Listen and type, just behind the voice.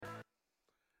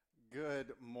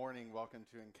Good morning. Welcome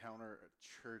to Encounter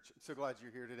Church. I'm so glad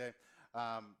you're here today.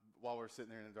 While we're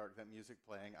sitting there in the dark, that music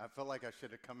playing, I felt like I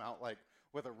should have come out like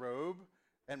with a robe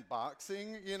and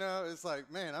boxing. You know, it's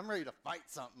like, man, I'm ready to fight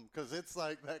something because it's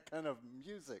like that kind of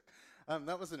music.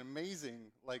 That was an amazing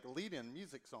like lead-in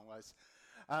music song-wise.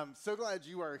 So glad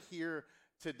you are here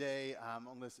today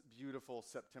on this beautiful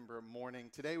September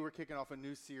morning. Today we're kicking off a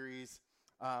new series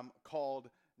called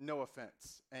No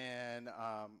Offense, and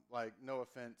No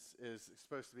Offense is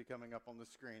supposed to be coming up on the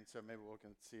screen, so maybe we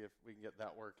can see if we can get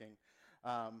that working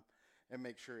and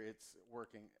make sure it's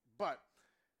working. But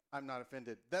I'm not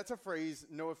offended. That's a phrase,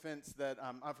 no offense, that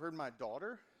I've heard my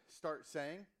daughter start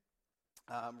saying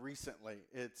recently.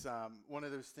 It's one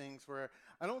of those things where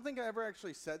I don't think I ever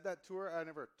actually said that to her. I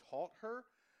never taught her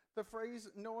the phrase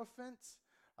no offense,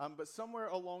 but somewhere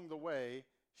along the way,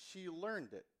 she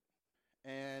learned it.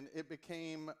 And it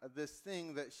became this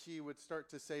thing that she would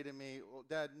start to say to me, well,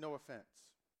 Dad, no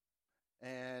offense.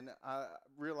 And I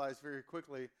realized very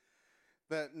quickly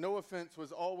that no offense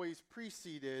was always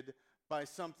preceded by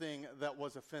something that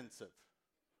was offensive.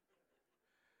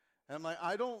 And I'm like,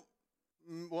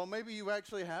 well, maybe you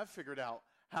actually have figured out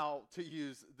how to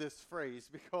use this phrase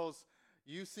because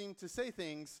you seem to say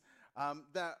things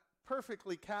that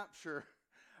perfectly capture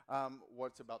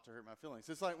what's about to hurt my feelings.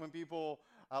 It's like when people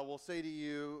will say to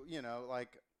you, you know,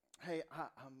 like, hey,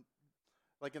 I'm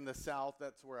like in the South,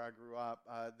 that's where I grew up.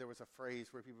 There was a phrase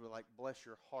where people were like, bless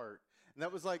your heart. And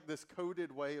that was like this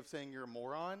coded way of saying you're a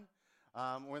moron,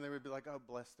 when they would be like, oh,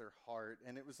 bless their heart.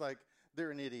 And it was like,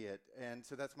 they're an idiot. And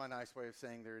so that's my nice way of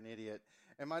saying they're an idiot.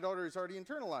 And my daughter is already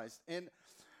internalized. And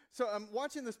so I'm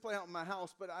watching this play out in my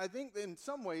house, but I think in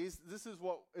some ways, this is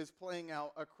what is playing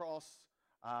out across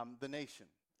the nation.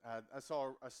 I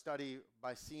saw a study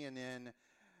by CNN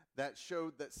that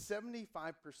showed that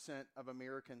 75% of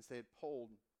Americans they had polled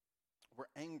were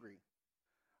angry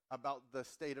about the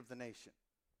state of the nation.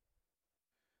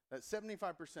 That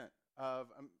 75% of,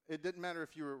 it didn't matter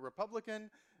if you were a Republican,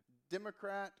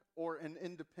 Democrat, or an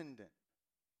independent,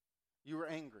 you were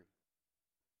angry.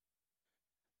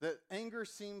 That anger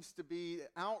seems to be,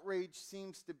 outrage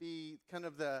seems to be kind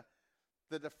of the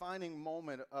defining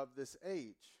moment of this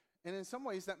age. And in some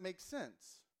ways, that makes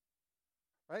sense,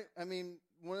 right? I mean,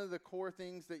 one of the core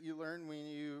things that you learn when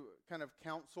you kind of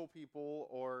counsel people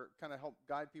or kind of help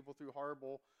guide people through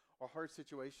horrible or hard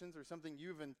situations or something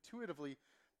you've intuitively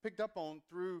picked up on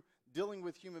through dealing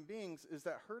with human beings is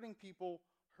that hurting people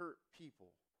hurt people.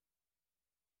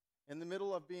 In the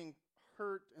middle of being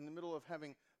hurt, in the middle of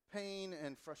having pain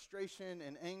and frustration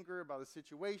and anger about a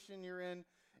situation you're in,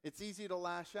 it's easy to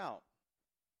lash out.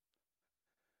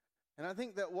 And I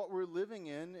think that what we're living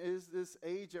in is this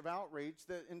age of outrage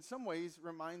that in some ways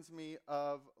reminds me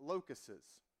of locusts,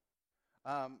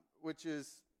 which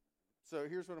is, so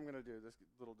here's what I'm going to do, this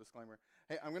little disclaimer.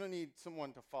 Hey, I'm going to need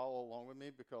someone to follow along with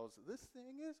me because this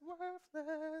thing is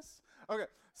worthless. Okay,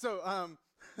 so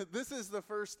this is the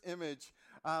first image.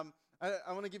 I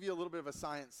want to give you a little bit of a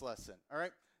science lesson, all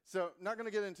right? So not going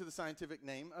to get into the scientific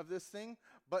name of this thing,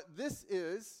 but this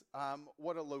is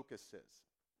what a locust is.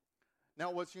 Now,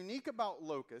 what's unique about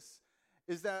locusts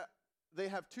is that they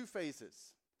have two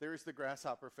phases. There's the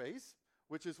grasshopper phase,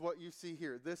 which is what you see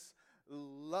here. This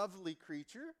lovely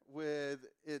creature with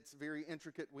its very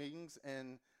intricate wings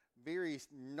and very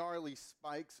gnarly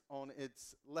spikes on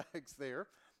its legs there,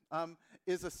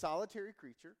 is a solitary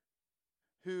creature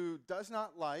who does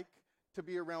not like to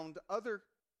be around other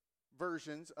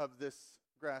versions of this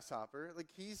grasshopper. Like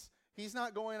he's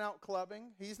not going out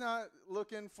clubbing. He's not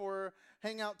looking for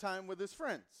hangout time with his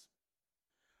friends.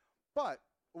 But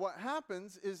what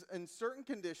happens is in certain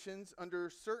conditions, under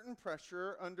certain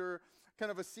pressure, under kind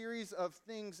of a series of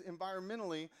things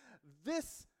environmentally,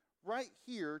 this right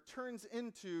here turns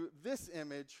into this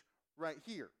image right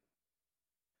here.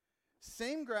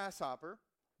 Same grasshopper,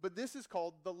 but this is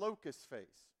called the locust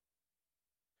phase.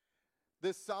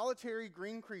 This solitary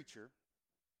green creature,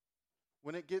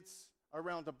 when it gets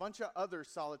around a bunch of other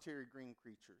solitary green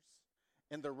creatures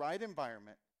in the right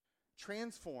environment,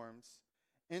 transforms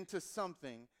into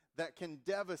something that can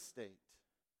devastate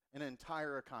an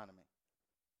entire economy.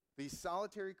 These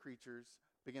solitary creatures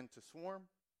begin to swarm,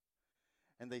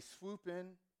 and they swoop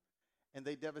in, and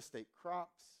they devastate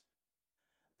crops.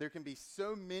 There can be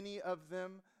so many of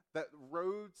them that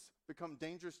roads become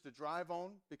dangerous to drive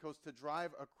on, because to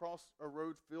drive across a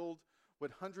road filled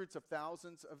with hundreds of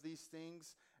thousands of these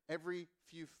things every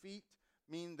few feet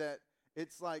mean that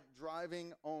it's like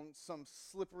driving on some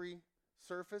slippery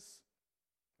surface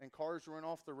and cars run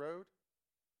off the road.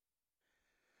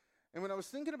 And when I was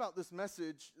thinking about this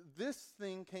message, this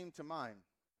thing came to mind.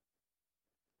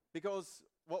 Because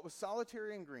what was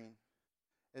solitary and green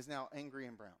is now angry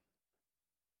and brown.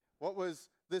 What was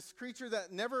this creature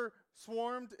that never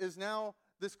swarmed is now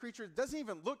this creature that doesn't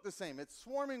even look the same. It's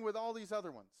swarming with all these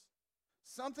other ones.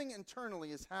 Something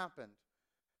internally has happened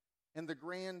in the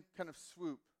grand kind of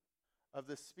swoop of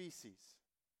this species.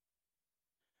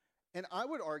 And I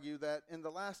would argue that in the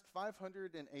last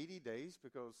 580 days,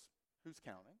 because who's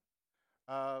counting,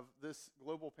 of this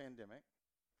global pandemic,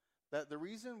 that the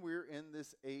reason we're in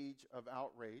this age of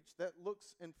outrage that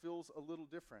looks and feels a little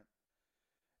different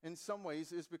in some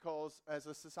ways is because as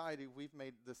a society we've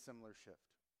made this similar shift.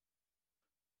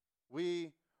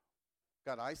 We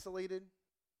got isolated.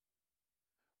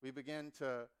 We began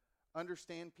to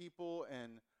understand people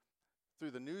and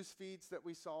through the news feeds that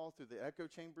we saw, through the echo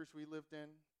chambers we lived in,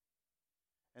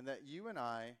 and that you and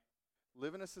I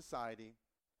live in a society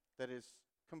that is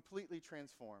completely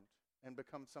transformed and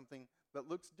become something that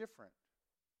looks different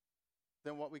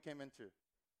than what we came into.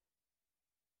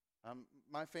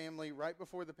 My family, right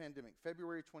before the pandemic,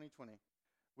 February 2020,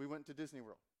 we went to Disney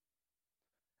World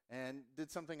and did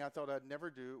something I thought I'd never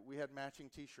do. We had matching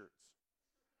t-shirts.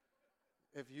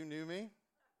 If you knew me,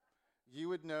 you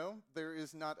would know there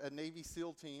is not a Navy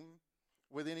SEAL team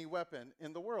with any weapon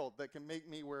in the world that can make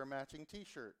me wear a matching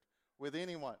t-shirt with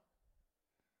anyone.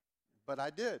 But I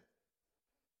did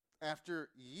after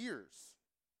years.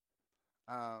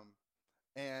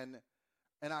 And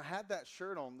I had that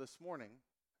shirt on this morning,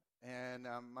 and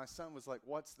my son was like,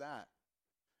 "What's that?"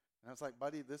 And I was like,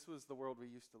 "Buddy, this was the world we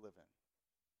used to live in.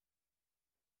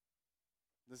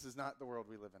 This is not the world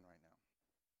we live in right now.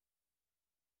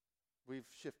 We've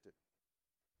shifted."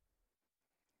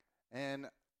 And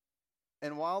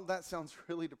while that sounds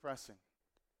really depressing,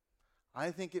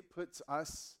 I think it puts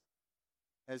us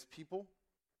as people,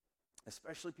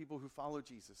 especially people who follow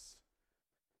Jesus,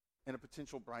 in a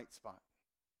potential bright spot.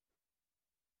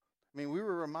 I mean, we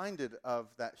were reminded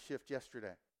of that shift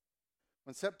yesterday.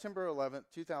 When September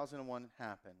 11th, 2001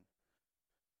 happened,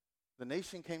 the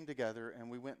nation came together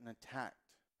and we went and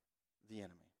attacked the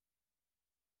enemy.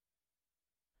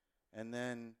 And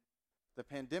then the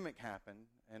pandemic happened,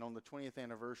 and on the 20th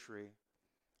anniversary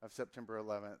of September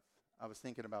 11th, I was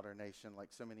thinking about our nation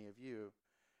like so many of you,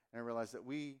 and I realized that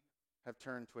we have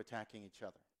turned to attacking each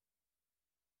other.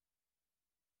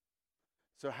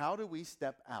 So how do we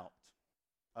step out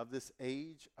of this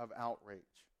age of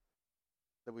outrage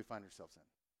that we find ourselves in?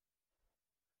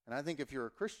 And I think if you're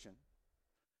a Christian,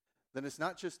 then it's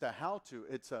not just a how to,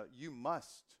 it's a you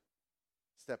must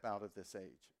step out of this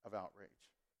age of outrage.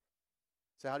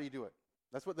 So how do you do it?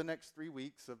 That's what the next 3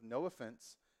 weeks of No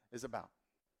Offense is about,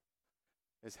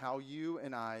 is how you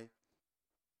and I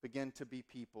begin to be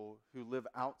people who live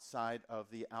outside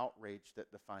of the outrage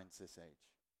that defines this age.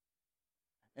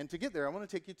 And to get there, I want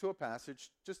to take you to a passage,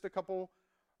 just a couple,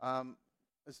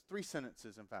 it's 3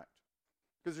 sentences, in fact,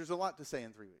 because there's a lot to say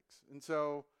in 3 weeks. And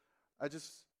so I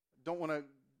just don't want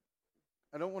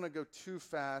to go too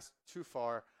fast, too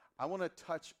far. I want to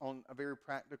touch on a very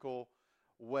practical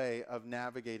way of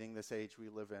navigating this age we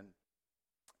live in.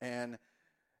 And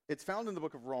it's found in the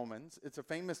book of Romans. It's a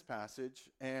famous passage.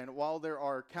 And while there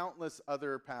are countless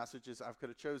other passages I could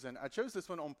have chosen, I chose this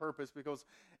one on purpose because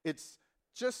it's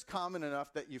just common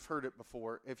enough that you've heard it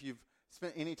before if you've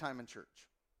spent any time in church.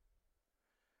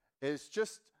 It's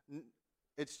just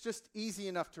easy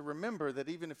enough to remember that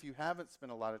even if you haven't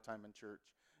spent a lot of time in church,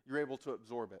 you're able to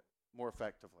absorb it more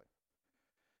effectively.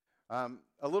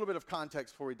 A little bit of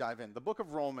context before we dive in. The book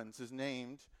of Romans is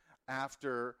named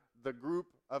after the group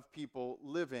of people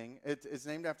living. It's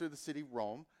named after the city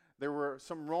Rome. There were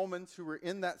some Romans who were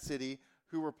in that city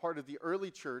who were part of the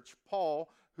early church. Paul,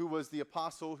 who was the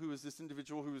apostle, who was this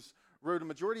individual who wrote a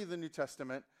majority of the New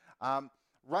Testament,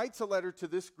 writes a letter to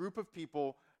this group of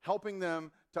people, helping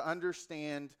them to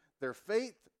understand their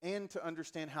faith and to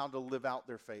understand how to live out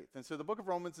their faith. And so the book of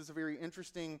Romans is a very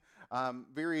interesting,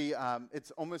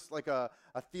 it's almost like a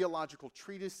theological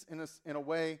treatise in a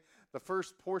way. The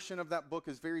first portion of that book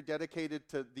is very dedicated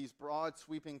to these broad,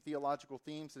 sweeping theological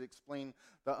themes that explain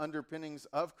the underpinnings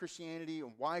of Christianity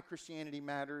and why Christianity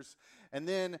matters. And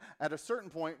then at a certain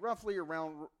point, roughly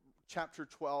around chapter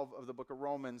 12 of the book of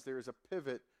Romans, there is a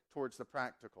pivot towards the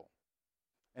practical.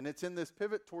 And it's in this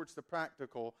pivot towards the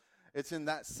practical, it's in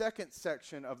that second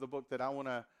section of the book that I want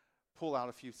to pull out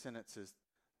a few sentences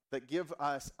that give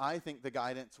us, I think, the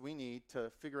guidance we need to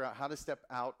figure out how to step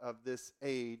out of this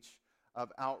age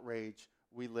of outrage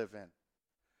we live in.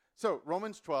 So,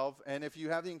 Romans 12, and if you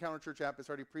have the Encounter Church app, it's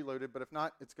already preloaded, but if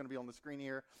not, it's going to be on the screen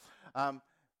here.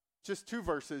 Just 2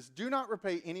 verses. Do not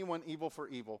repay anyone evil for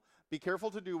evil. Be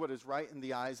careful to do what is right in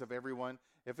the eyes of everyone.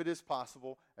 If it is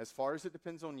possible, as far as it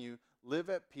depends on you, live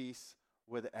at peace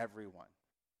with everyone.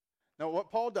 Now,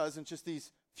 what Paul does in just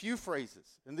these few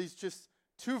phrases, in these just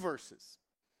 2 verses,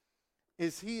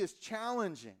 is he is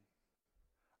challenging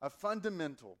a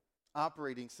fundamental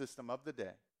operating system of the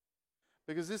day.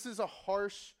 Because this is a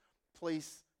harsh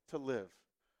place to live.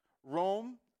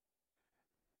 Rome,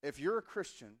 if you're a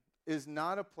Christian, is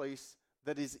not a place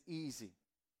that is easy,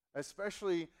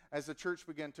 especially as the church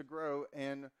began to grow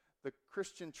and the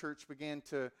Christian church began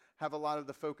to have a lot of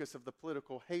the focus of the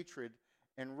political hatred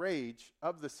and rage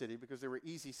of the city because they were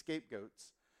easy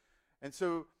scapegoats. And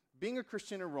so being a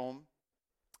Christian in Rome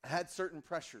had certain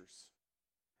pressures.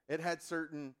 It had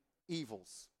certain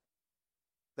evils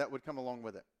that would come along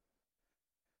with it.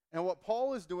 And what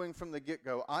Paul is doing from the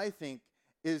get-go, I think,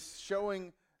 is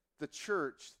showing the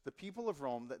church, the people of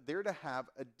Rome, that they're to have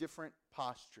a different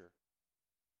posture.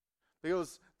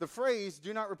 Because the phrase,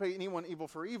 do not repay anyone evil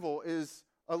for evil, is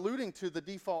alluding to the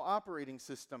default operating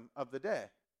system of the day,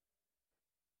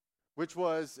 which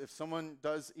was if someone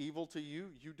does evil to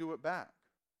you, you do it back.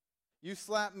 You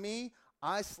slap me,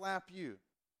 I slap you.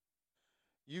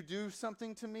 You do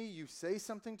something to me, you say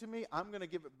something to me, I'm going to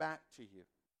give it back to you.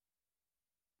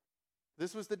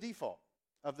 This was the default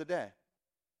of the day.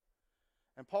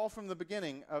 And Paul, from the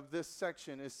beginning of this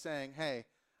section, is saying, hey,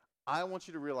 I want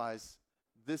you to realize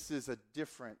this is a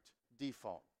different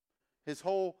default. His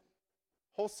whole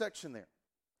section there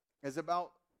is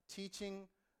about teaching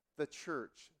the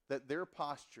church that their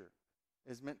posture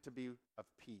is meant to be of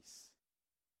peace.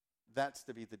 That's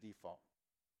to be the default.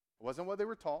 It wasn't what they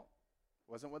were taught.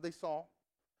 It wasn't what they saw.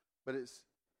 But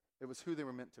it was who they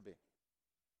were meant to be.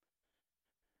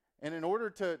 And in order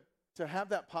to have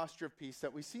that posture of peace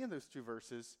that we see in those 2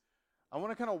 verses, I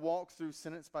want to kind of walk through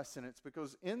sentence by sentence,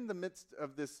 because in the midst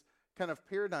of this kind of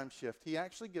paradigm shift, he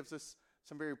actually gives us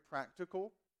some very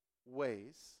practical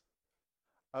ways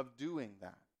of doing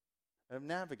that, of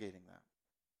navigating that.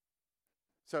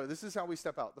 So this is how we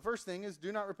step out. The first thing is,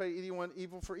 do not repay anyone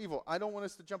evil for evil. I don't want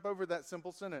us to jump over that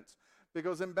simple sentence,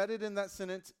 because embedded in that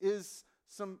sentence is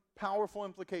some powerful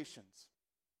implications.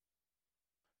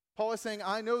 Paul is saying,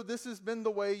 I know this has been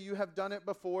the way you have done it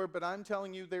before, but I'm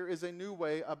telling you there is a new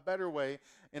way, a better way,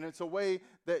 and it's a way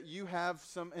that you have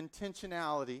some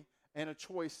intentionality and a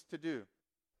choice to do.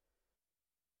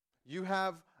 You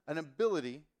have an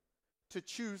ability to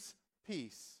choose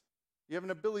peace. You have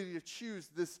an ability to choose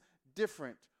this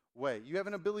different way. You have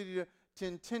an ability to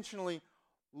intentionally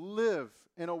live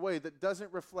in a way that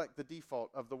doesn't reflect the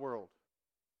default of the world.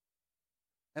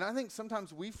 And I think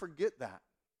sometimes we forget that.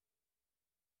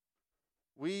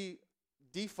 We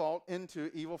default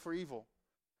into evil for evil.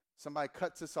 Somebody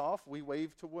cuts us off, we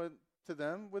wave to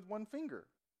them with one finger,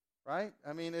 right?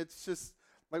 I mean, it's just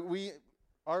like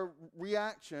our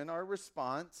reaction, our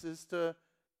response is to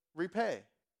repay.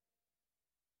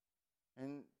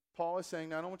 And Paul is saying,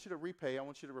 no, I don't want you to repay, I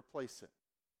want you to replace it.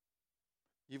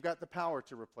 You've got the power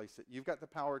to replace it. You've got the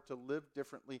power to live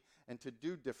differently and to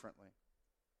do differently.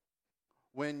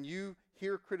 When you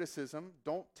hear criticism,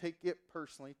 don't take it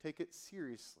personally, take it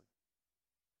seriously.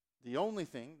 The only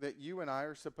thing that you and I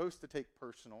are supposed to take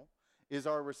personal is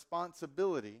our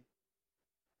responsibility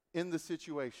in the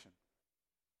situation.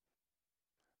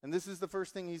 And this is the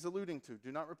first thing he's alluding to.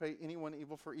 Do not repay anyone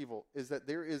evil for evil, is that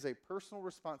there is a personal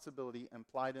responsibility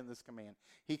implied in this command.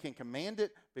 He can command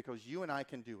it because you and I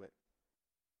can do it.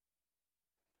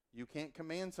 You can't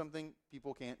command something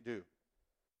people can't do.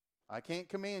 I can't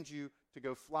command you to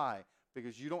go fly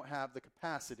because you don't have the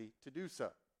capacity to do so.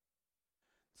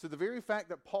 So the very fact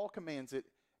that Paul commands it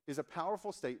is a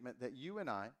powerful statement that you and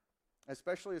I,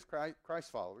 especially as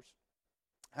Christ followers,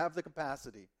 have the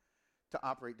capacity to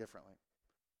operate differently.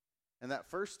 And that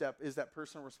first step is that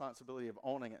personal responsibility of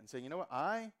owning it and saying, you know what,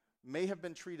 I may have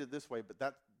been treated this way, but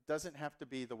that doesn't have to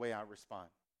be the way I respond.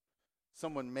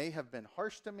 Someone may have been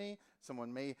harsh to me.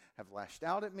 Someone may have lashed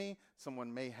out at me.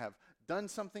 Someone may have done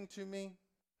something to me.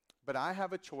 But I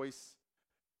have a choice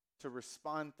to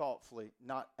respond thoughtfully,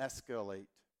 not escalate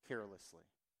carelessly.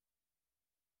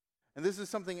 And this is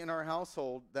something in our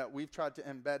household that we've tried to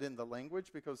embed in the language,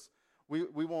 because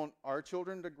we want our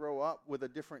children to grow up with a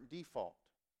different default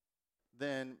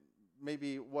than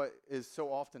maybe what is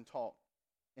so often taught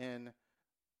in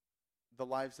the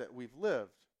lives that we've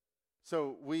lived.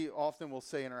 So we often will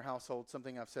say in our household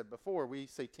something I've said before. We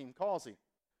say Team Causey,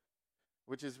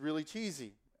 which is really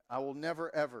cheesy. I will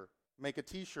never, ever make a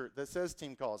T-shirt that says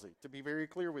Team Causey, to be very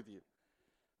clear with you.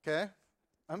 Okay?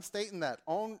 I'm stating that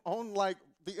on like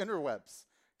the interwebs.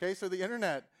 Okay? So the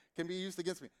internet can be used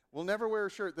against me. We'll never wear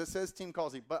a shirt that says Team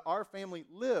Causey, but our family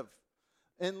lives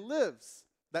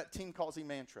that Team Causey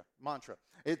mantra.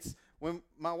 It's when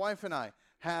my wife and I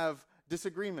have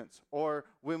disagreements or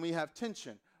when we have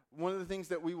tension. One of the things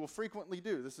that we will frequently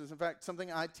do, this is in fact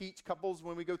something I teach couples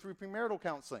when we go through premarital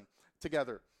counseling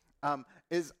together,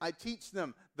 is I teach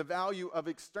them the value of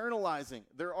externalizing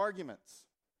their arguments.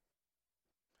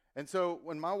 And so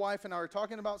when my wife and I are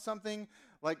talking about something,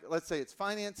 like let's say it's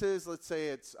finances, let's say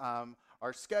it's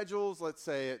our schedules, let's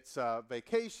say it's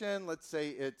vacation, let's say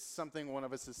it's something one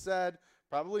of us has said,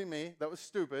 probably me, that was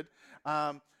stupid,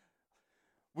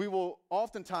 we will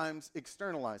oftentimes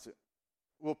externalize it.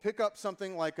 We'll pick up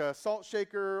something like a salt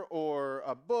shaker or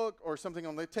a book or something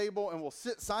on the table, and we'll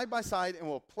sit side by side and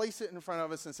we'll place it in front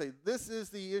of us and say, this is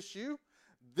the issue.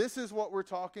 This is what we're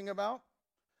talking about.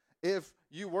 If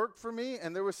you worked for me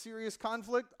and there was serious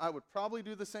conflict, I would probably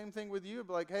do the same thing with you.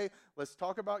 Be like, hey, let's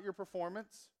talk about your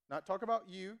performance, not talk about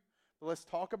you, but let's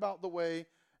talk about the way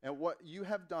and what you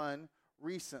have done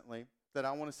recently that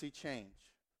I want to see change.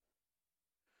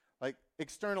 Like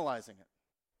externalizing it.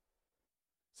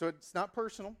 So it's not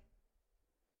personal.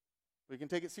 We can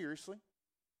take it seriously.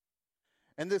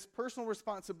 And this personal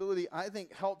responsibility, I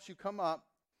think, helps you come up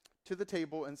to the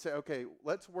table and say, okay,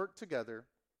 let's work together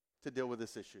to deal with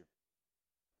this issue.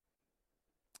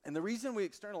 And the reason we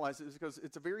externalize it is because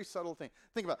it's a very subtle thing.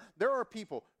 Think about it. There are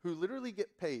people who literally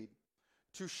get paid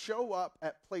to show up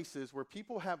at places where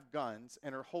people have guns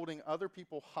and are holding other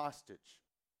people hostage.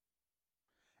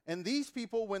 And these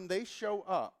people, when they show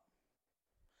up,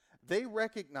 they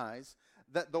recognize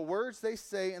that the words they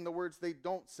say and the words they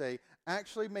don't say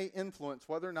actually may influence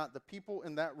whether or not the people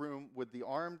in that room with the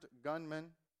armed gunman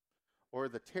or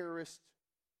the terrorist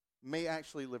may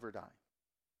actually live or die.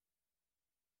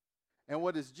 And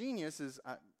what is genius is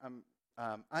I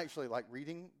actually like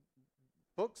reading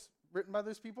books written by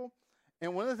those people.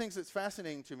 And one of the things that's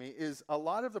fascinating to me is a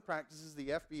lot of the practices the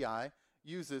FBI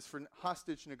uses for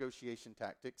hostage negotiation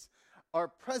tactics are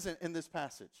present in this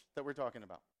passage that we're talking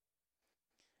about.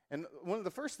 And one of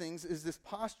the first things is this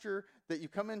posture that you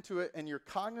come into it and you're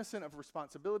cognizant of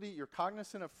responsibility, you're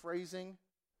cognizant of phrasing.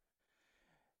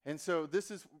 And so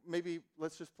this is maybe,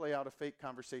 let's just play out a fake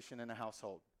conversation in a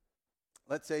household.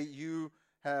 Let's say you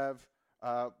have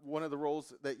one of the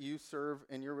roles that you serve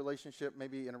in your relationship,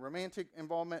 maybe in a romantic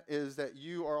involvement, is that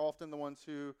you are often the ones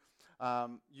who,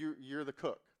 you're the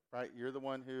cook, right? You're the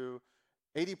one who,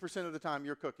 80% of the time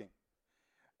you're cooking.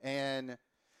 And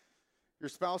your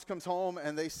spouse comes home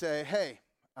and they say, hey,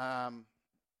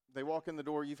 they walk in the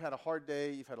door, you've had a hard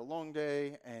day, you've had a long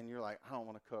day, and you're like, I don't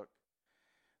want to cook.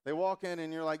 They walk in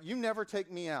and you're like, you never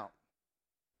take me out.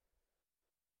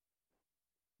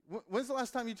 When's the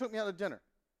last time you took me out to dinner?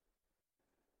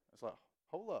 It's like,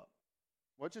 hold up.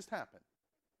 What just happened?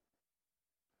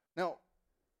 Now,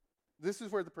 this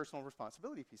is where the personal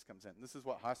responsibility piece comes in. This is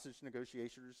what hostage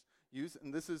negotiators use,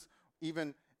 and this is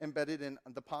even embedded in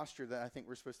the posture that I think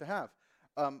we're supposed to have.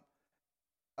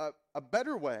 A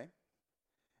better way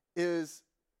is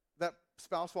that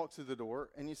spouse walks through the door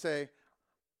and you say,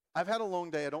 I've had a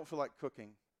long day, I don't feel like cooking.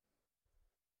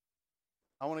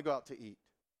 I want to go out to eat.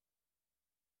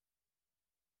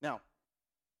 Now,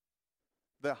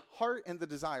 the heart and the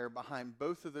desire behind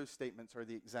both of those statements are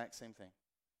the exact same thing.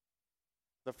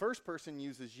 The first person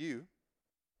uses you,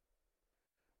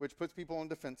 which puts people on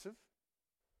defensive.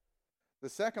 The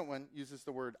second one uses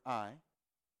the word I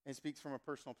and speaks from a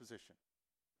personal position.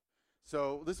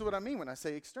 So this is what I mean when I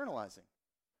say externalizing.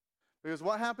 Because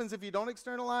what happens if you don't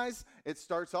externalize? It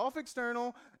starts off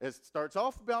external. It starts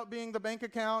off about being the bank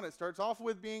account. It starts off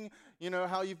with being,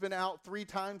 how you've been out 3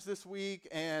 times this week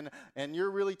and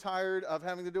you're really tired of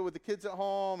having to deal with the kids at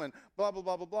home and blah, blah,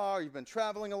 blah, blah, blah. Or you've been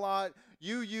traveling a lot.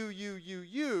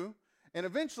 You. And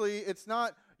eventually it's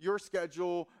not your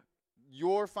schedule,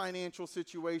 your financial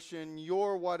situation,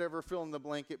 your whatever, fill in the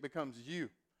blank. It becomes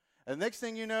you. And the next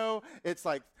thing you know, it's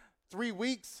like 3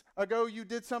 weeks ago you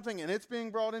did something and it's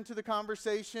being brought into the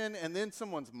conversation, and then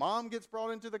someone's mom gets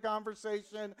brought into the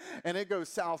conversation, and it goes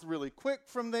south really quick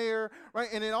from there, right?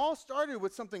 And it all started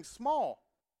with something small,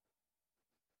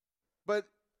 but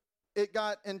it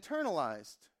got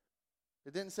internalized.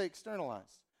 It didn't say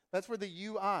externalized. That's where the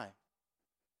UI.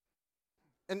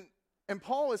 And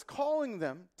Paul is calling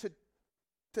them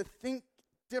to think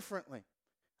differently.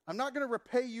 I'm not going to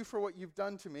repay you for what you've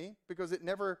done to me, because it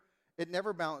never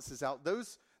balances out.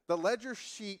 The ledger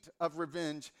sheet of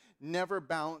revenge never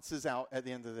balances out at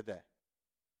the end of the day.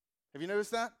 Have you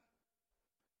noticed that?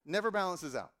 Never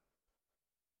balances out.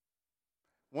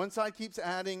 One side keeps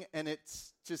adding, and it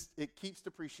keeps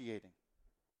depreciating.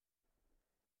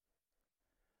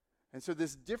 And so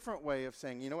this different way of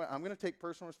saying, you know what, I'm going to take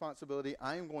personal responsibility.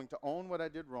 I am going to own what I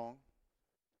did wrong.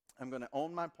 I'm going to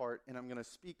own my part, and I'm going to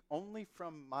speak only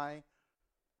from my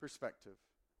perspective.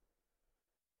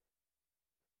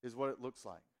 is what it looks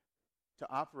like to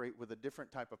operate with a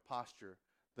different type of posture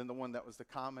than the one that was the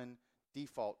common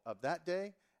default of that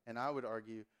day, and I would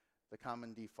argue the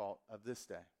common default of this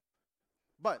day.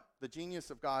 But the genius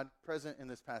of God present in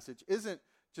this passage isn't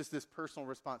just this personal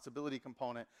responsibility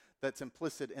component that's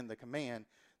implicit in the command.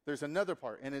 There's another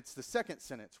part, and it's the second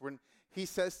sentence when he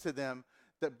says to them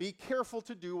that be careful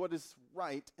to do what is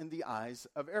right in the eyes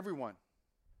of everyone.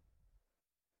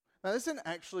 Now, this is an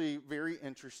actually very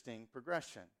interesting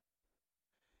progression.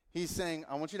 He's saying,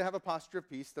 I want you to have a posture of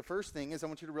peace. The first thing is I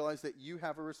want you to realize that you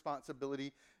have a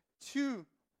responsibility to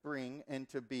bring and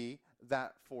to be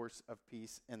that force of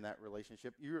peace in that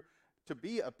relationship. You're to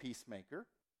be a peacemaker,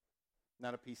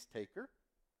 not a peace taker.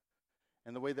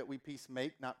 And the way that we peace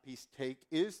make, not peace take,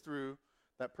 is through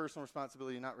that personal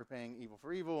responsibility, not repaying evil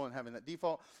for evil and having that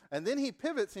default. And then he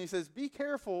pivots and he says, be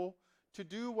careful to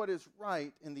do what is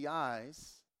right in the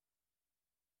eyes.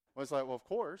 Well, it's like, well, of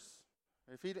course.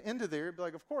 If he'd ended there, he'd be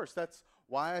like, of course, that's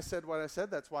why I said what I said.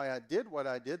 That's why I did what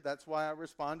I did. That's why I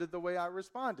responded the way I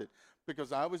responded,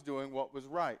 because I was doing what was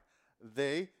right.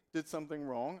 They did something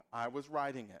wrong. I was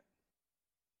righting it.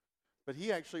 But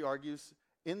he actually argues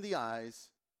in the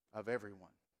eyes of everyone.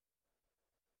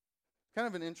 Kind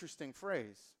of an interesting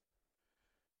phrase.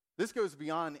 This goes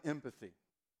beyond empathy.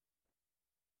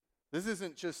 This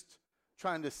isn't just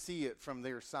trying to see it from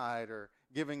their side or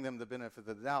giving them the benefit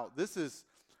of the doubt. This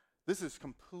is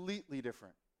completely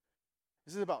different.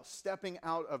 This is about stepping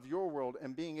out of your world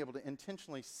and being able to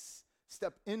intentionally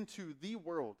step into the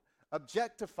world,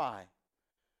 objectify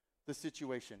the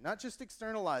situation, not just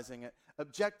externalizing it,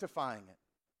 objectifying it,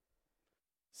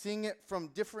 seeing it from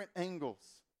different angles,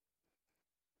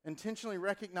 intentionally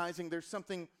recognizing there's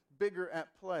something bigger at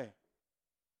play.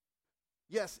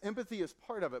 Yes, empathy is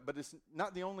part of it, but it's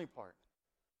not the only part.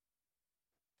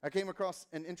 I came across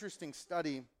an interesting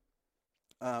study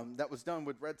that was done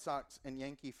with Red Sox and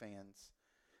Yankee fans.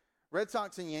 Red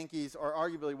Sox and Yankees are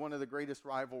arguably one of the greatest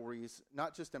rivalries,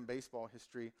 not just in baseball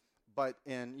history, but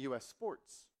in U.S.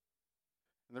 sports.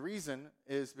 And the reason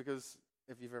is because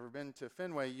if you've ever been to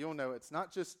Fenway, you'll know it's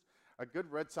not just a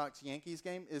good Red Sox-Yankees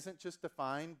game isn't just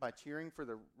defined by cheering for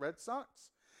the Red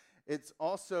Sox. It's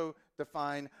also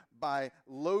defined by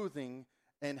loathing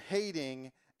and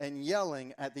hating and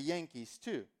yelling at the Yankees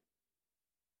too.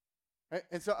 Right?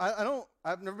 And so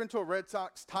I've never been to a Red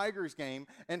Sox-Tigers game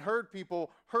and heard people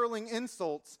hurling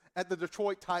insults at the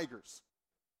Detroit Tigers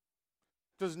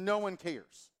because no one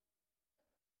cares.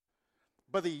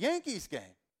 But the Yankees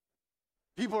game,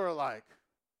 people are like,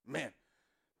 man,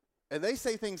 and they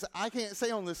say things I can't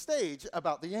say on the stage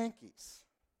about the Yankees,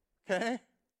 okay?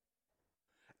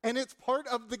 And it's part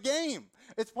of the game.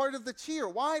 It's part of the cheer.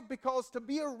 Why? Because to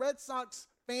be a Red Sox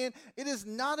fan, it is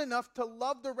not enough to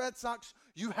love the Red Sox.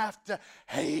 You have to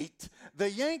hate the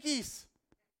Yankees.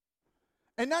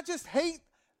 And not just hate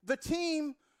the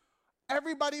team,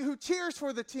 everybody who cheers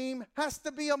for the team has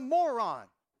to be a moron.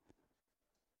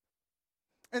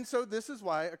 And so this is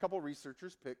why a couple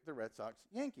researchers picked the Red Sox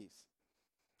Yankees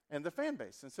and the fan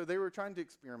base. And so they were trying to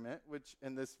experiment, which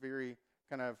in this very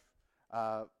kind of,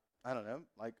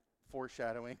 like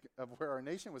foreshadowing of where our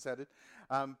nation was headed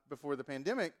before the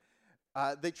pandemic,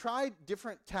 they tried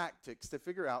different tactics to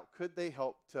figure out could they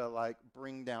help to like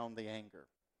bring down the anger.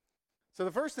 So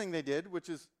the first thing they did, which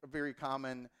is a very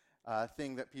common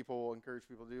thing that people encourage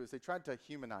people to do, is they tried to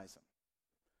humanize them.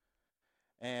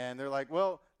 And they're like,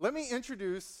 well, let me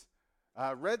introduce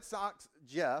Red Sox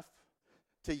Jeff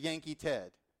to Yankee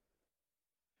Ted.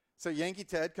 So Yankee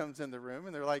Ted comes in the room,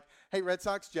 and they're like, hey, Red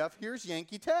Sox Jeff, here's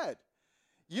Yankee Ted.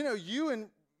 You know, you and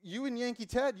Yankee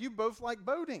Ted, you both like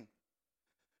boating.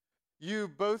 You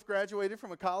both graduated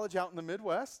from a college out in the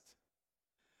Midwest.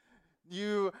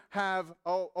 You have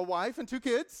a wife and 2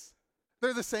 kids.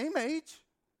 They're the same age.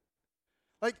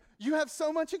 Like, you have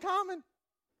so much in common.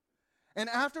 And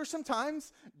after some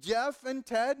times, Jeff and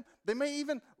Ted, they may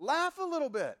even laugh a little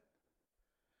bit.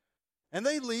 And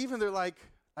they leave and they're like,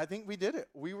 I think we did it.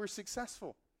 We were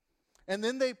successful. And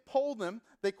then they poll them,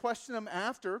 they question them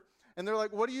after, and they're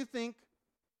like, what do you think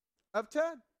of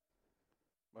Ted?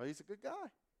 Well, he's a good guy.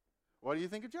 What do you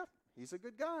think of Jeff? He's a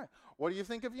good guy. What do you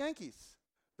think of Yankees?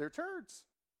 They're turds.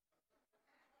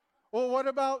 Well, what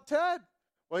about Ted?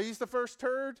 Well, he's the first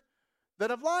turd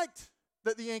that I've liked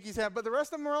that the Yankees have, but the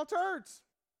rest of them are all turds.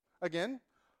 Again,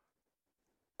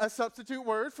 a substitute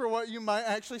word for what you might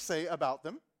actually say about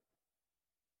them.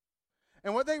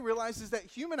 And what they realized is that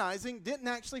humanizing didn't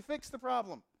actually fix the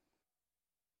problem.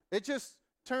 It just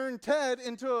turned Ted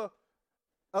into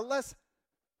a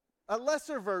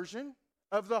lesser version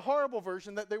of the horrible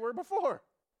version that they were before.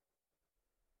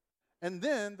 And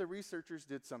then the researchers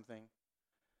did something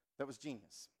that was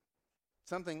genius.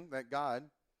 Something that God,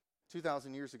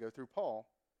 2,000 years ago, through Paul,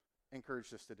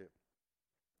 encouraged us to do.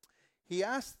 He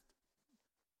asked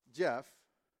Jeff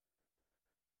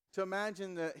to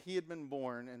imagine that he had been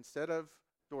born, instead of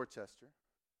Dorchester,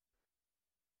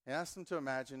 he asked him to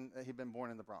imagine that he'd been born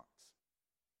in the Bronx.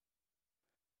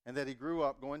 And that he grew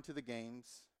up going to the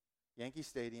games, Yankee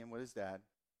Stadium, with his dad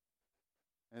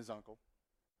and his uncle.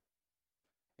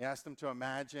 He asked him to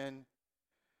imagine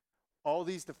all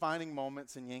these defining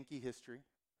moments in Yankee history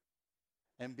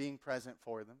and being present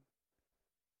for them.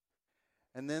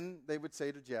 And then they would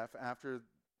say to Jeff, after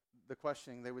the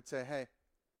questioning, they would say, hey,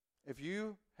 if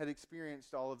you had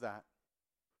experienced all of that,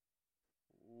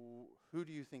 who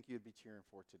do you think you'd be cheering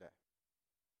for today?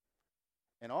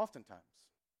 And oftentimes,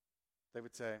 they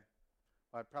would say,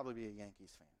 well, I'd probably be a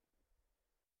Yankees fan.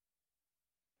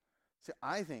 See,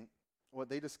 I think what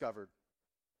they discovered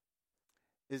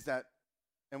is that,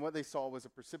 and what they saw was a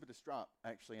precipitous drop,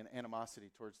 actually, in animosity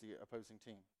towards the opposing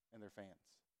team and their fans.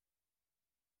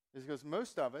 Is because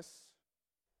most of us,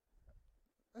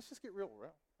 let's just get real,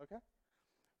 okay?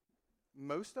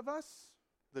 Most of us,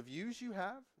 the views you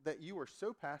have that you are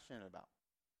so passionate about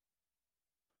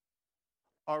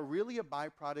are really a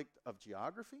byproduct of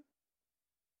geography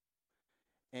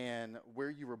and where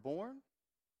you were born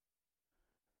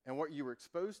and what you were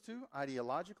exposed to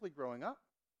ideologically growing up.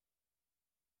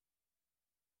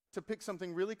 To pick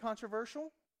something really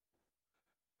controversial,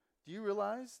 do you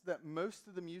realize that most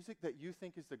of the music that you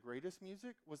think is the greatest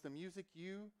music was the music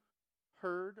you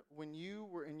heard when you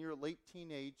were in your late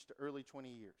teenage to early 20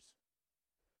 years?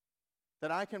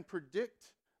 That I can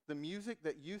predict the music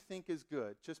that you think is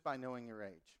good just by knowing your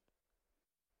age.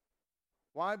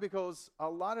 Why? Because a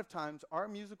lot of times our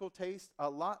musical taste, a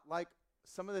lot like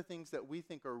some of the things that we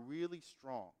think are really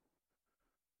strong,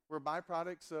 were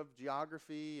byproducts of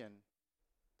geography and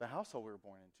the household we were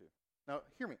born into. Now,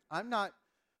 hear me. I'm not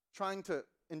trying to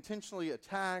intentionally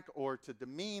attack or to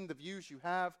demean the views you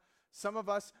have. Some of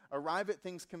us arrive at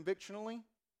things convictionally,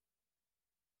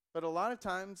 but a lot of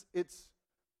times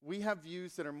we have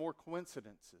views that are more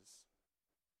coincidences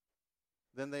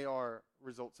than they are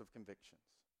results of convictions.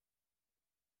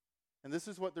 And this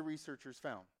is what the researchers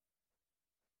found.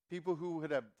 People who would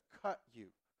have cut you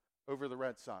over the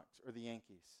Red Sox or the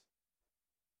Yankees,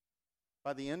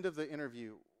 by the end of the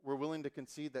interview, were willing to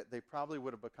concede that they probably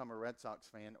would have become a Red Sox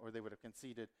fan, or they would have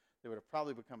conceded they would have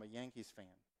probably become a Yankees fan.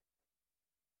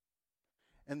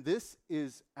 And this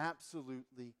is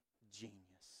absolutely genius.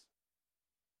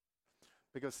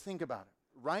 Because think about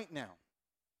it. Right now,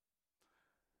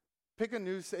 pick a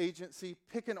news agency,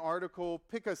 pick an article,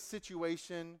 pick a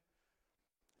situation.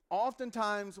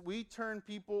 Oftentimes, we turn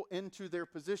people into their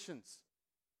positions.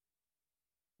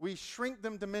 We shrink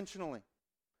them dimensionally.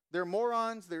 They're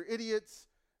morons, they're idiots,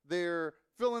 they're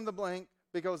fill in the blank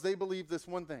because they believe this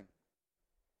one thing.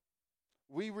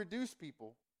 We reduce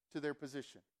people to their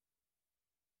position.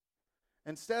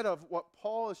 Instead of what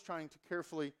Paul is trying to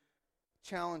carefully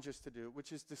challenge us to do,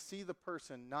 which is to see the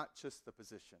person, not just the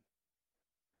position.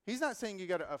 He's not saying you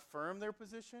got to affirm their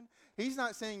position. He's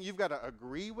not saying you've got to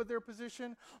agree with their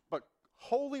position. But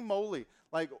holy moly,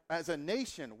 like as a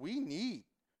nation, we need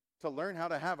to learn how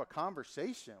to have a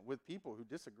conversation with people who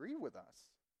disagree with us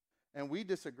and we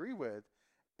disagree with,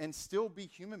 and still be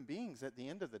human beings at the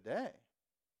end of the day.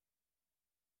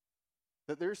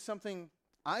 That there's something,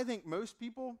 I think most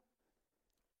people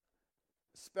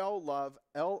spell love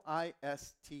L-I-S-T-E-N.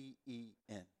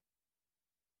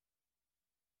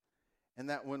 And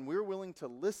that when we're willing to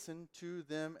listen to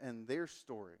them and their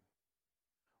story,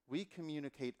 we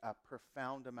communicate a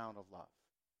profound amount of love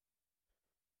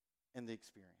in the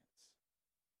experience.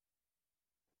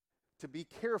 To be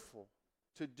careful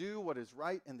to do what is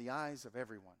right in the eyes of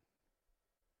everyone.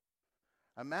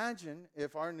 Imagine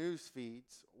if our news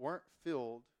feeds weren't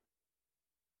filled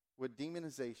with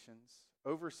demonizations,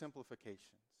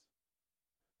 oversimplifications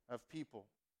of people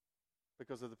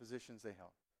because of the positions they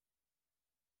held.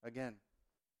 Again,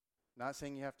 not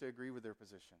saying you have to agree with their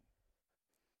position.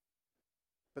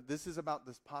 But this is about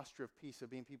this posture of peace, of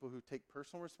being people who take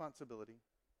personal responsibility,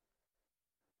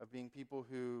 of being people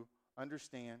who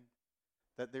understand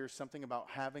that there's something about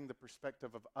having the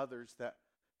perspective of others that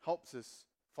helps us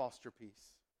foster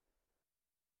peace.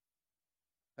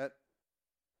 That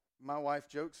my wife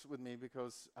jokes with me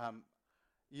because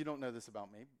you don't know this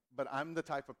about me, but I'm the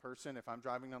type of person, if I'm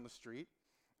driving down the street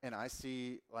and I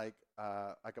see like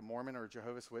a Mormon or a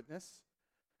Jehovah's Witness,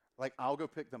 like I'll go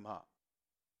pick them up.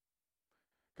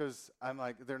 Because I'm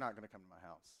like, they're not going to come to my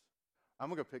house. I'm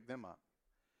going to go pick them up.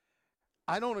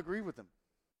 I don't agree with them.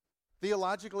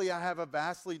 Theologically, I have a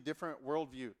vastly different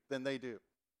worldview than they do.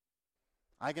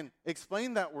 I can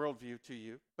explain that worldview to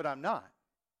you, but I'm not.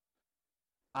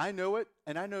 I know it,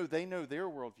 and I know they know their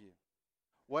worldview.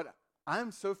 What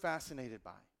I'm so fascinated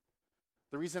by,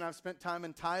 the reason I've spent time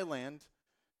in Thailand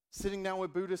sitting down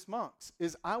with Buddhist monks,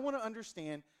 is I want to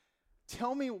understand,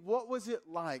 tell me, what was it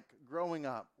like growing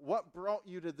up? What brought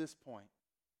you to this point?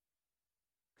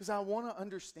 Because I want to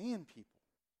understand people.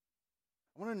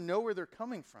 I want to know where they're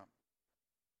coming from.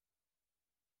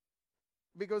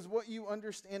 Because what you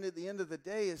understand at the end of the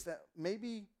day is that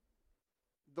maybe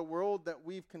the world that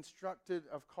we've constructed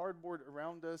of cardboard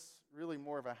around us, really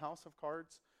more of a house of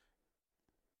cards,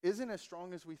 isn't as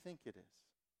strong as we think it is.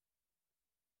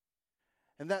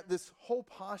 And that this whole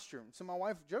posture, so my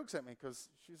wife jokes at me because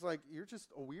she's like, you're just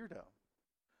a weirdo.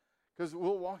 Because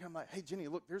we'll walk, I'm like, hey, Jenny,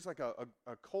 look, there's like a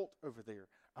cult over there.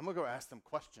 I'm going to go ask them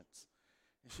questions.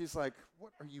 And she's like,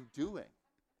 what are you doing?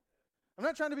 I'm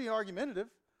not trying to be argumentative.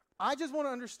 I just want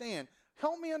to understand.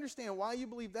 Help me understand why you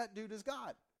believe that dude is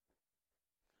God.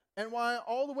 And why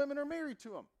all the women are married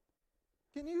to him.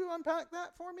 Can you unpack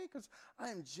that for me? Because I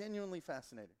am genuinely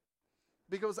fascinated.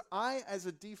 Because I, as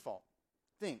a default,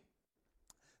 think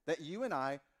that you and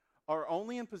I are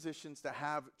only in positions to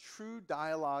have true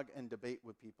dialogue and debate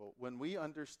with people when we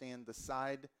understand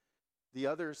the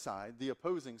other side, the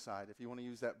opposing side, if you want to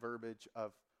use that verbiage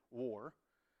of war.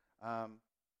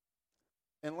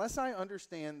 Unless I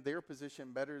understand their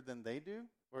position better than they do,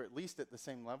 or at least at the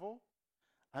same level,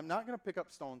 I'm not going to pick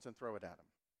up stones and throw it at them.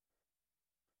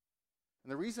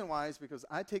 And the reason why is because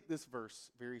I take this verse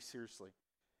very seriously.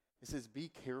 It says, be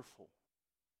careful,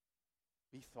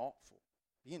 be thoughtful,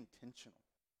 be intentional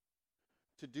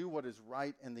to do what is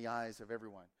right in the eyes of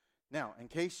everyone. Now, in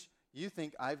case you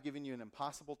think I've given you an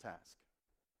impossible task,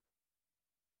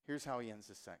 here's how he ends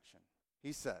this section.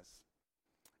 He says,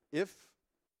 if,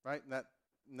 right, in that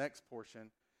next portion,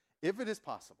 if it is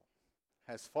possible,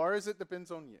 as far as it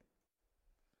depends on you,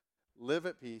 live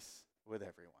at peace with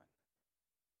everyone.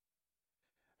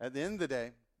 At the end of the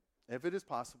day, if it is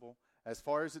possible, as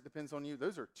far as it depends on you,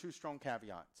 those are two strong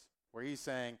caveats where he's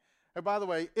saying, oh, by the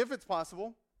way, if it's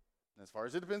possible, as far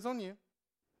as it depends on you,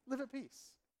 live at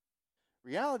peace.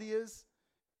 Reality is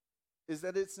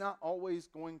that it's not always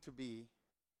going to be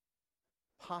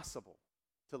possible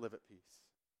to live at peace.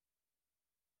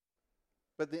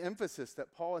 But the emphasis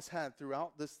that Paul has had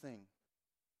throughout this thing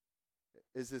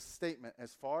is this statement,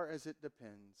 as far as it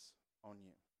depends on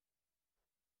you.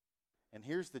 And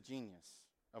here's the genius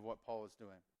of what Paul is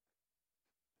doing.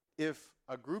 If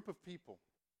a group of people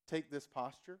take this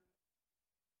posture,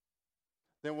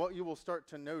 then what you will start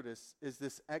to notice is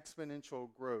this exponential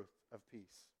growth of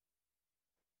peace.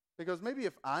 Because maybe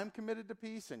if I'm committed to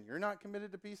peace and you're not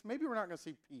committed to peace, maybe we're not going to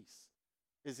see peace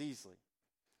as easily.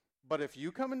 But if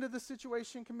you come into the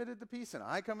situation committed to peace and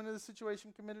I come into the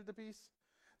situation committed to peace,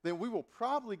 then we will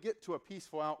probably get to a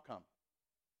peaceful outcome.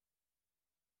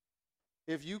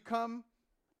 If you come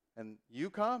and you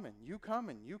come and you come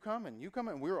and you come and you come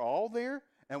and we're all there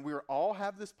and we all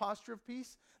have this posture of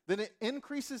peace, then it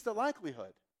increases the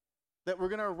likelihood that we're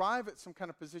going to arrive at some kind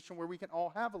of position where we can all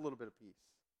have a little bit of peace.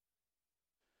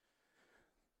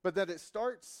 But that it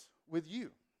starts with you.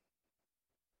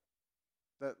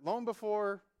 That long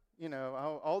before,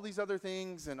 all these other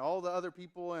things and all the other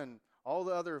people and all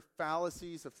the other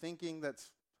fallacies of thinking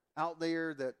that's out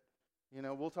there that,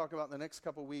 we'll talk about in the next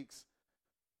couple weeks,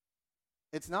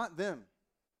 it's not them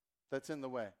that's in the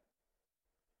way.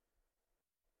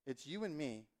 It's you and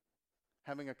me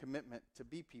having a commitment to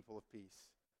be people of peace.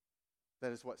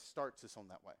 That is what starts us on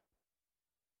that way.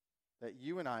 That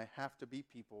you and I have to be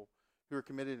people who are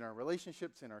committed in our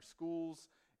relationships, in our schools,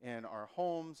 in our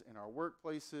homes, in our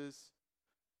workplaces,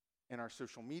 in our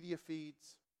social media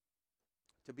feeds,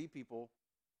 to be people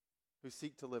who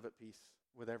seek to live at peace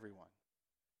with everyone.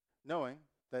 Knowing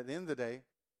that at the end of the day,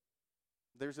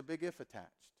 there's a big if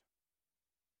attached.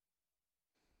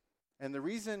 And the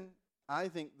reason I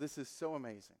think this is so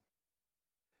amazing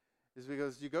is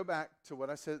because you go back to what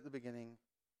I said at the beginning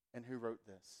and who wrote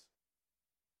this.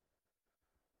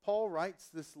 Paul writes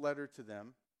this letter to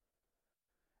them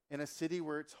in a city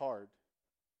where it's hard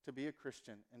to be a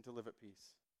Christian and to live at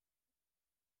peace.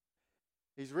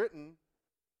 He's written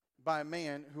by a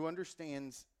man who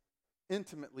understands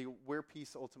intimately where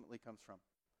peace ultimately comes from.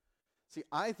 See,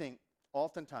 I think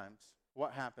oftentimes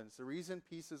what happens, the reason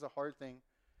peace is a hard thing,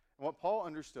 and what Paul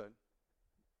understood,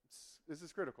 this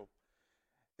is critical,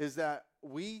 is that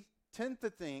we tend to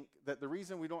think that the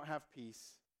reason we don't have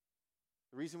peace,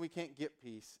 the reason we can't get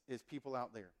peace, is people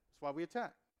out there. That's why we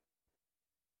attack,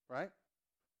 right?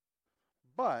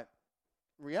 But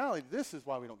in reality, this is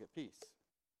why we don't get peace.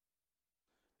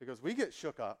 Because we get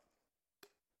shook up,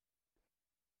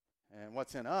 And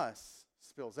what's in us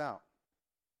spills out.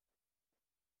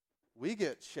 We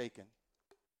get shaken.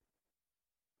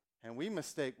 And we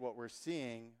mistake what we're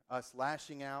seeing, us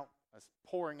lashing out, us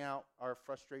pouring out our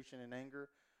frustration and anger.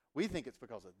 We think it's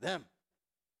because of them.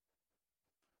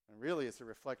 And really, it's a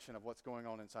reflection of what's going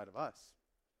on inside of us.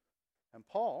 And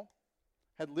Paul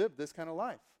had lived this kind of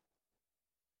life,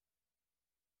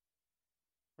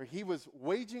 where he was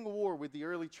waging war with the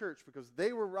early church because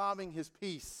they were robbing his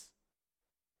peace.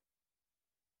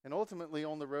 And ultimately,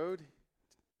 on the road,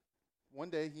 one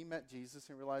day he met Jesus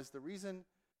and realized the reason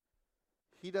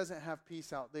he doesn't have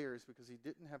peace out there is because he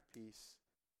didn't have peace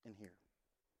in here.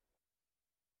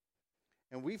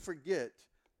 And we forget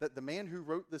that the man who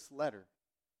wrote this letter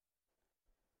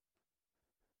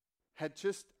had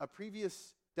just a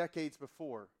previous decades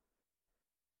before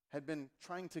had been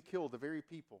trying to kill the very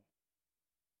people.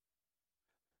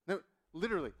 No,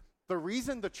 literally, the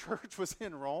reason the church was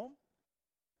in Rome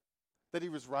that he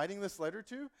was writing this letter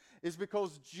to is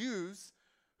because Jews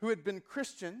who had been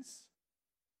Christians,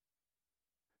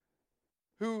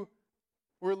 who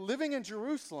were living in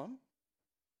Jerusalem,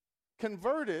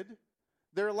 converted,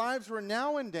 their lives were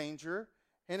now in danger,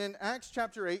 and in Acts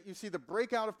chapter 8, you see the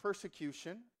breakout of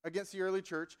persecution against the early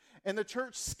church, and the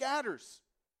church scatters.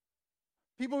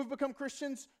 People who've become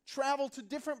Christians travel to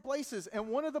different places, and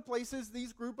one of the places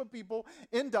these group of people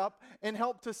end up and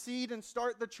help to seed and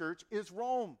start the church is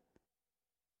Rome.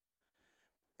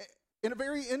 In a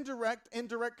very indirect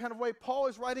kind of way, Paul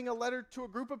is writing a letter to a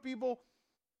group of people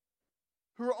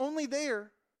who are only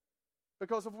there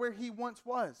because of where he once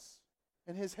was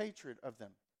and his hatred of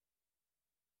them.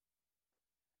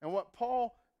 And what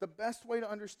Paul, the best way to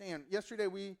understand, yesterday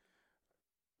we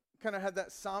kind of had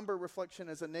that somber reflection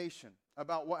as a nation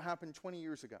about what happened 20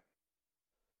 years ago.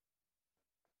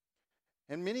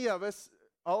 And many of us,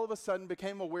 all of a sudden,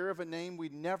 became aware of a name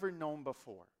we'd never known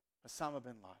before, Osama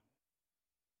bin Laden.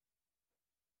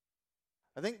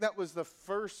 I think that was the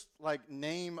first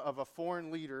name of a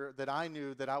foreign leader that I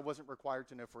knew that I wasn't required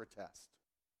to know for a test.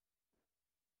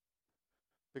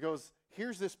 Because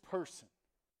here's this person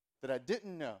that I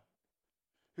didn't know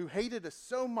who hated us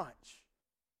so much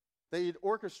they'd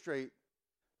orchestrate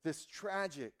this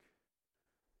tragic,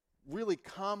 really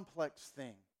complex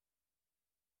thing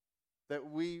that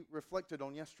we reflected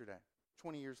on yesterday,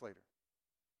 20 years later.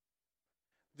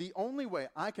 The only way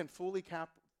I can fully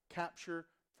capture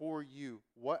for you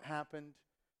what happened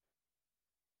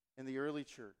in the early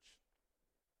church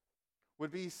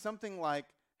would be something like,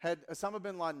 had Osama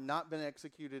bin Laden not been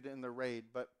executed in the raid,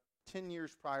 but 10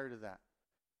 years prior to that,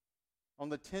 on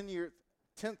the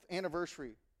 10th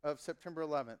anniversary of September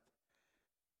 11th,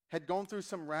 had gone through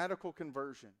some radical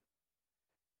conversion,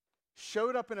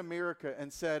 showed up in America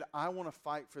and said, I want to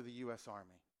fight for the U.S.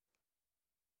 Army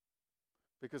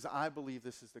because I believe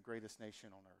this is the greatest nation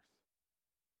on earth.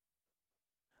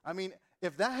 I mean,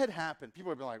 if that had happened, people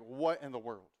would be like, what in the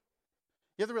world?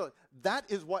 You have to realize, that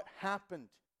is what happened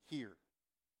here.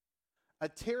 A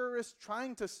terrorist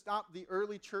trying to stop the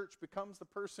early church becomes the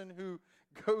person who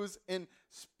goes and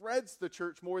spreads the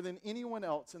church more than anyone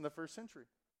else in the first century.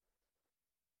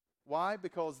 Why?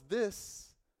 Because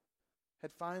this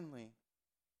had finally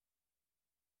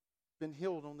been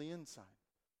healed on the inside.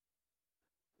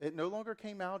 It no longer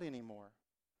came out anymore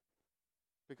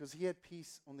because he had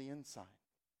peace on the inside.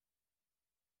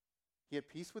 He had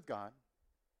peace with God.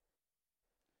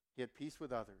 He had peace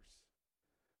with others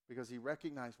because he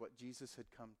recognized what Jesus had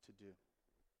come to do.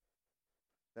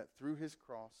 That through his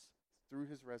cross, through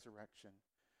his resurrection,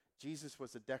 Jesus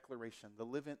was a declaration, the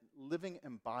living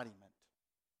embodiment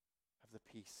of the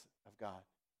peace of God,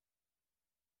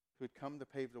 who had come to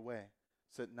pave the way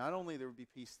so that not only there would be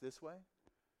peace this way,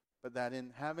 but that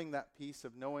in having that peace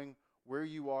of knowing where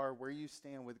you are, where you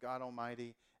stand with God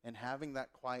Almighty, and having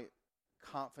that quiet,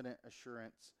 confident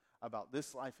assurance about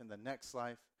this life and the next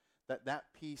life, that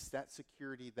peace, that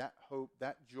security, that hope,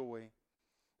 that joy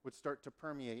would start to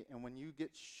permeate. And when you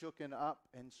get shooken up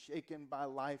and shaken by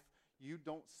life, you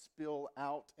don't spill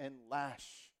out and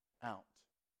lash out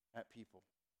at people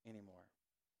anymore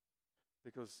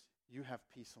because you have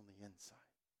peace on the inside.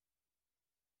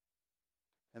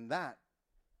 And that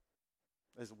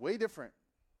is way different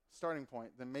starting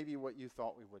point than maybe what you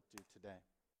thought we would do today.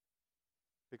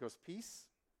 Because peace,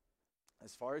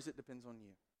 as far as it depends on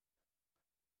you,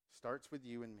 starts with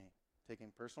you and me,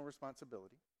 taking personal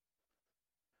responsibility,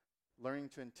 learning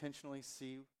to intentionally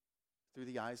see through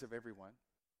the eyes of everyone,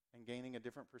 and gaining a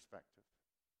different perspective.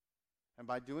 And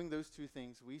by doing those two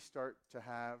things, we start to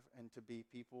have and to be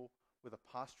people with a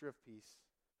posture of peace.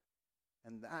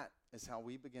 And that is how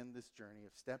we begin this journey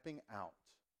of stepping out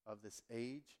of this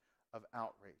age of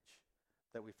outrage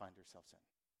that we find ourselves in.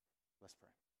 Let's pray.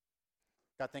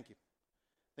 God, thank you.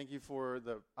 Thank you for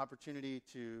the opportunity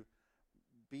to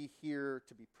be here,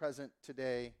 to be present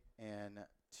today, and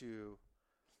to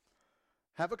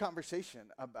have a conversation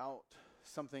about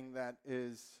something that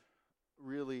is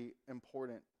really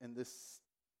important in this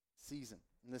season,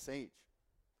 in this age.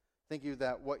 Thank you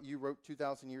that what you wrote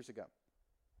 2,000 years ago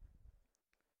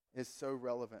is so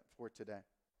relevant for today.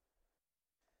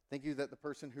 Thank you that the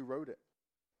person who wrote it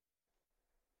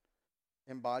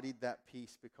embodied that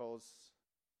peace because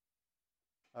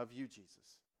of you,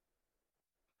 Jesus.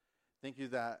 Thank you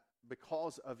that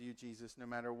because of you, Jesus, no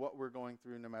matter what we're going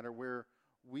through, no matter where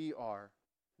we are,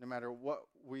 no matter what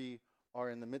we are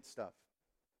in the midst of,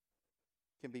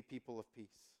 can be people of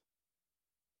peace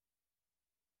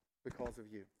because of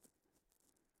you.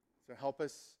 So help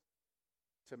us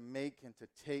to make and to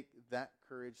take that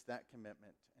courage, that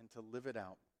commitment, and to live it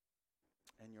out.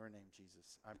 In your name,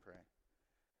 Jesus, I pray.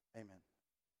 Amen.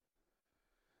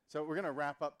 So we're going to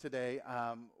wrap up today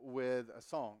with a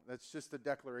song that's just a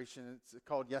declaration. It's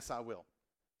called Yes, I Will.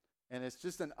 And it's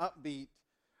just an upbeat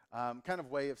kind of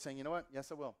way of saying, you know what?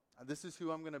 Yes, I will. This is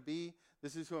who I'm going to be.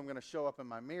 This is who I'm going to show up in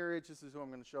my marriage. This is who I'm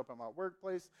going to show up in my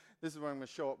workplace. This is where I'm going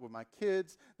to show up with my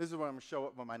kids. This is where I'm going to show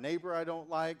up with my neighbor I don't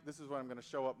like. This is where I'm going to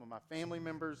show up with my family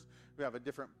members who have a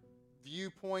different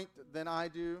viewpoint than I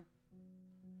do.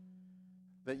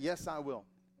 That yes, I will.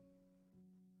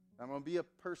 I'm going to be a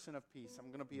person of peace. I'm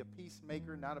going to be a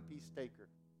peacemaker, not a peace taker.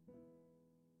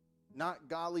 Not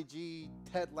golly gee,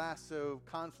 Ted Lasso,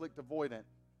 conflict avoidant.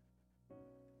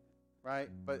 Right?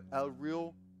 But a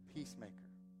real peacemaker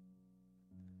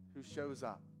who shows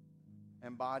up,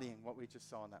 embodying what we just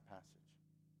saw in that passage.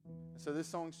 And so this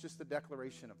song's just a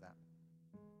declaration of that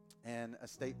and a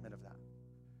statement of that.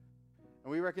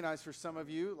 And we recognize for some of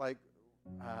you, like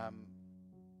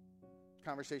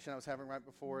conversation I was having right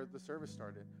before the service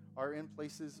started, are in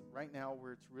places right now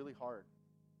where it's really hard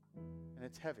and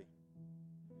it's heavy.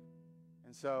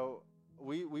 And so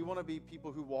we want to be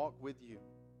people who walk with you,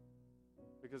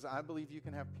 because I believe you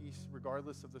can have peace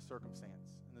regardless of the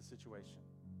circumstance and the situation.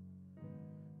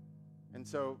 And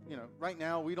so, right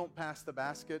now we don't pass the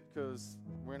basket because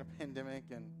we're in a pandemic,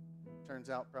 and turns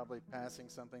out probably passing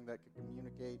something that could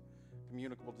communicate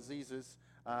communicable diseases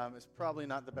is probably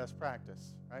not the best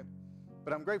practice, right?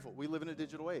 But I'm grateful. We live in a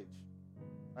digital age,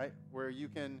 right? Where you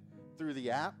can, through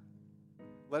the app,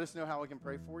 let us know how we can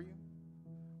pray for you,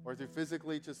 or through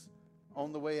physically just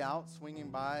on the way out,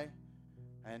 swinging by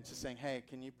and just saying, hey,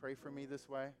 can you pray for me this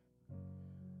way?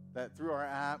 That through our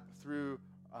app, through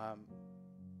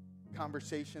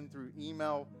conversation, through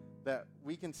email, that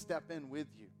we can step in with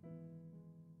you.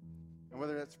 And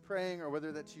whether that's praying or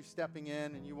whether that's you stepping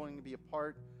in and you wanting to be a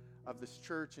part of this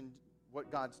church and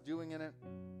what God's doing in it,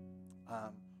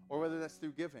 or whether that's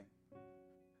through giving,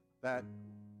 that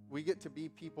we get to be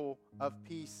people of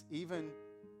peace even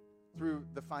through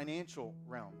the financial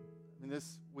realm. I mean,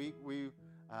 this week we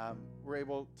were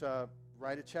able to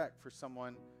write a check for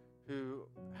someone who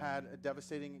had a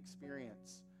devastating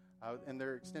experience in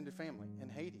their extended family in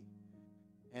Haiti.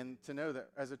 And to know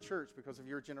that as a church, because of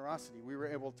your generosity, we were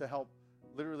able to help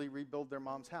literally rebuild their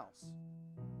mom's house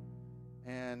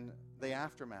and the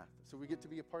aftermath. So we get to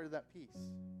be a part of that peace.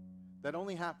 That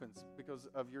only happens because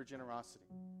of your generosity.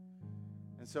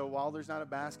 And so while there's not a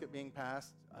basket being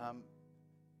passed,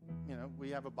 we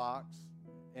have a box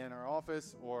in our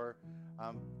office or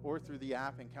through the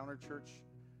app,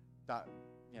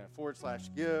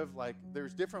 encounterchurch./give. Like,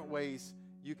 there's different ways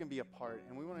you can be a part,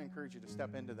 and we want to encourage you to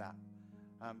step into that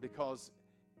because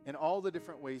in all the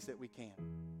different ways that we can,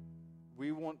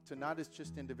 we want to, not as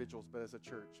just individuals, but as a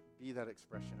church, be that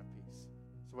expression of peace.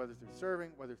 So whether through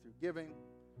serving, whether through giving,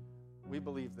 we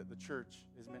believe that the church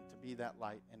is meant to be that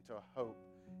light and to hope,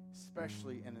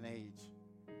 especially in an age,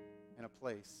 in a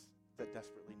place that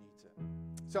desperately needs it.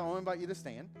 So I want to invite you to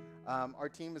stand. Our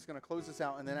team is going to close this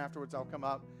out, and then afterwards I'll come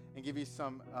up and give you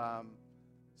some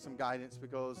guidance,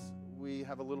 because we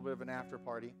have a little bit of an after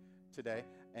party today,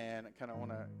 and I kind of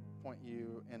want to point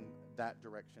you in that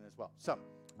direction as well. So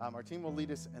our team will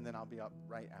lead us, and then I'll be up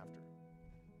right after.